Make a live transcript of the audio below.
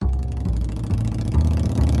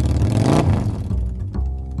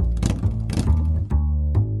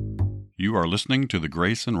You are listening to the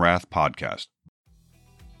Grace and Wrath podcast.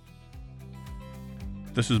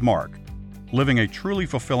 This is Mark. Living a truly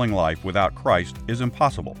fulfilling life without Christ is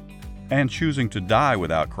impossible, and choosing to die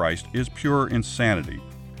without Christ is pure insanity.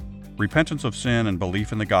 Repentance of sin and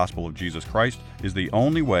belief in the gospel of Jesus Christ is the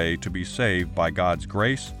only way to be saved by God's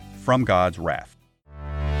grace from God's wrath.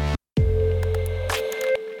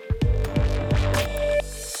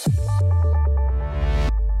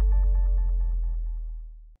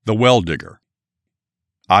 The well digger.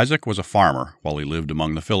 Isaac was a farmer while he lived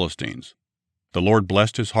among the Philistines. The Lord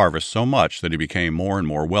blessed his harvest so much that he became more and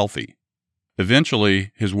more wealthy.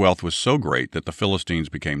 Eventually, his wealth was so great that the Philistines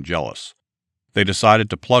became jealous. They decided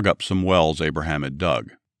to plug up some wells Abraham had dug.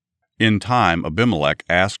 In time, Abimelech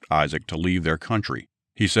asked Isaac to leave their country.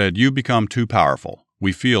 He said, "You've become too powerful.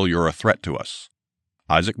 We feel you're a threat to us."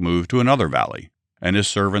 Isaac moved to another valley, and his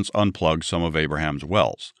servants unplugged some of Abraham's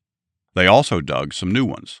wells. They also dug some new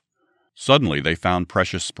ones. Suddenly, they found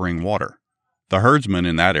precious spring water. The herdsmen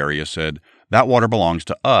in that area said, "That water belongs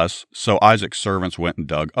to us," so Isaac's servants went and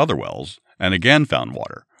dug other wells, and again found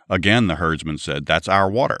water. Again, the herdsmen said, "That's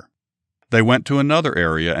our water." They went to another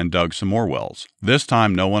area and dug some more wells. This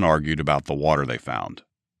time, no one argued about the water they found.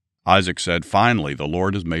 Isaac said, "Finally, the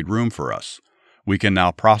Lord has made room for us. We can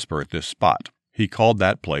now prosper at this spot." He called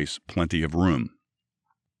that place Plenty of Room.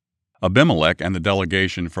 Abimelech and the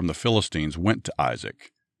delegation from the Philistines went to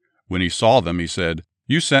Isaac. When he saw them, he said,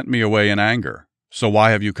 "You sent me away in anger, so why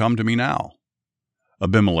have you come to me now?"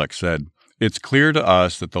 Abimelech said, "It's clear to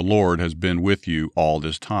us that the Lord has been with you all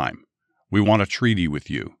this time. We want a treaty with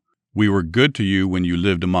you. We were good to you when you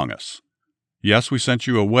lived among us. Yes, we sent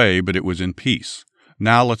you away, but it was in peace.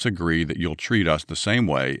 Now let's agree that you'll treat us the same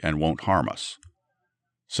way and won't harm us."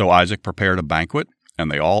 So Isaac prepared a banquet, and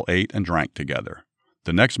they all ate and drank together.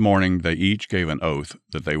 The next morning they each gave an oath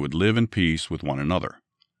that they would live in peace with one another.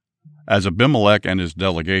 As Abimelech and his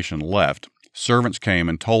delegation left, servants came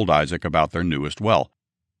and told Isaac about their newest well.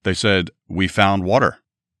 They said, "We found water."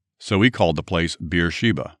 So he called the place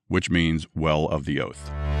Beer-sheba, which means well of the oath.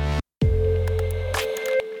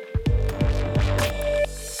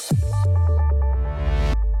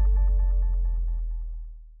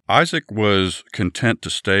 Isaac was content to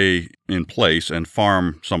stay in place and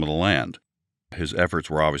farm some of the land. His efforts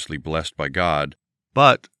were obviously blessed by God,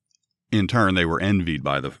 but in turn they were envied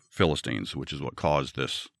by the Philistines, which is what caused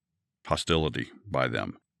this hostility by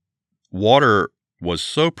them. Water was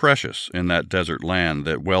so precious in that desert land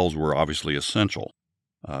that wells were obviously essential.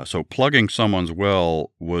 So plugging someone's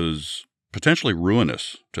well was potentially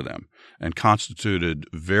ruinous to them and constituted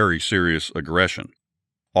very serious aggression,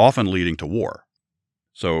 often leading to war.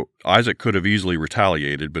 So Isaac could have easily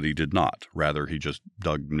retaliated, but he did not. Rather, he just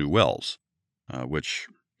dug new wells, which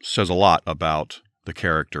says a lot about the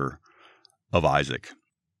character of Isaac.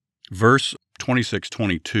 Verse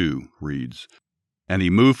 26-22 reads, "And he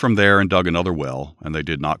moved from there and dug another well, and they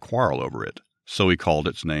did not quarrel over it. So he called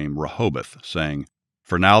its name Rehoboth, saying,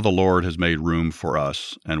 'For now the Lord has made room for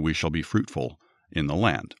us, and we shall be fruitful in the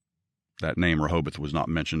land.'" That name Rehoboth was not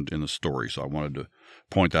mentioned in the story, so I wanted to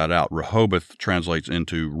point that out. Rehoboth translates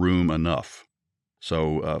into room enough.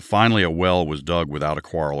 So finally a well was dug without a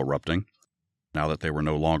quarrel erupting. Now that they were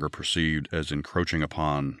no longer perceived as encroaching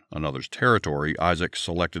upon another's territory, Isaac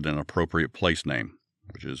selected an appropriate place name,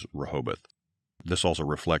 which is Rehoboth. This also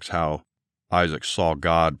reflects how Isaac saw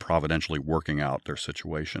God providentially working out their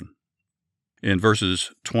situation. In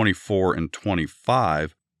verses 24 and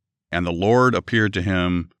 25, "And the Lord appeared to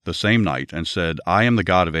him the same night and said, 'I am the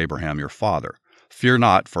God of Abraham your father. Fear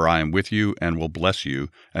not, for I am with you and will bless you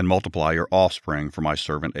and multiply your offspring for my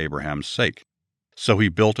servant Abraham's sake.' So he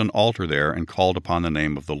built an altar there and called upon the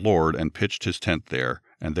name of the Lord and pitched his tent there,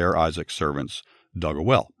 and there Isaac's servants dug a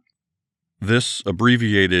well." This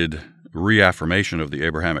abbreviated reaffirmation of the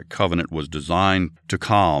Abrahamic covenant was designed to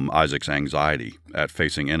calm Isaac's anxiety at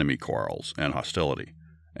facing enemy quarrels and hostility,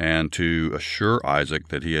 and to assure Isaac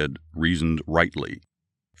that he had reasoned rightly.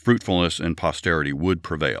 Fruitfulness in posterity would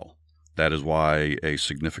prevail. That is why a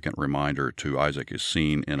significant reminder to Isaac is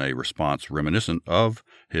seen in a response reminiscent of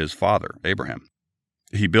his father, Abraham.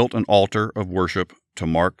 He built an altar of worship to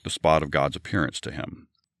mark the spot of God's appearance to him.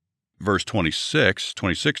 Verse 26,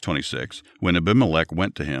 "When Abimelech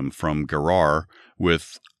went to him from Gerar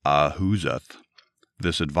with Ahuzath,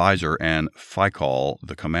 this advisor, and Phicol,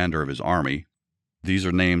 the commander of his army." These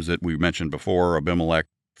are names that we mentioned before, Abimelech,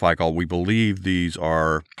 Phicol. We believe these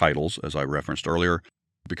are titles, as I referenced earlier,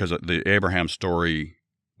 because the Abraham story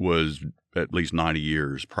was at least 90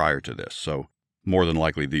 years prior to this, so more than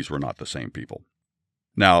likely these were not the same people.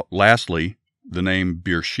 Now, lastly, the name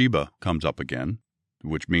Beer-sheba comes up again.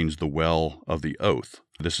 which means the well of the oath.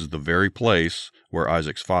 This is the very place where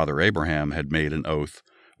Isaac's father Abraham had made an oath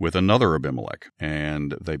with another Abimelech,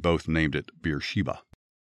 and they both named it Beer-sheba.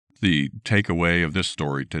 The takeaway of this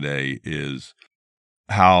story today is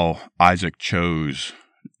how Isaac chose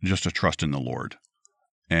just to trust in the Lord,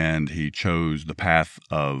 and he chose the path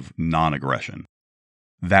of non-aggression.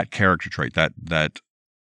 That character trait, that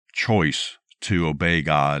choice to obey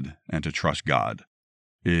God and to trust God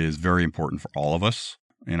is very important for all of us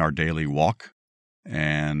in our daily walk.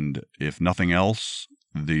 And if nothing else,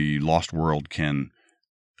 the lost world can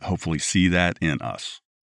hopefully see that in us,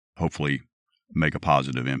 hopefully make a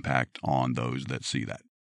positive impact on those that see that.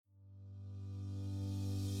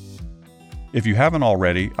 If you haven't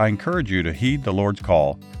already, I encourage you to heed the Lord's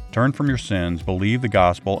call, turn from your sins, believe the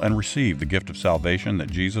gospel, and receive the gift of salvation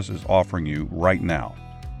that Jesus is offering you right now.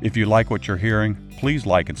 If you like what you're hearing, please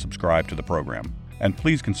like and subscribe to the program, and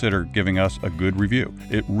please consider giving us a good review.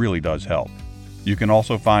 It really does help. You can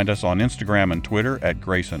also find us on Instagram and Twitter at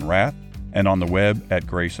Grace and Wrath, and on the web at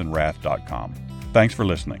graceandwrath.com. Thanks for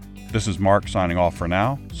listening. This is Mark signing off for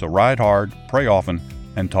now, so ride hard, pray often,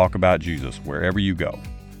 and talk about Jesus wherever you go.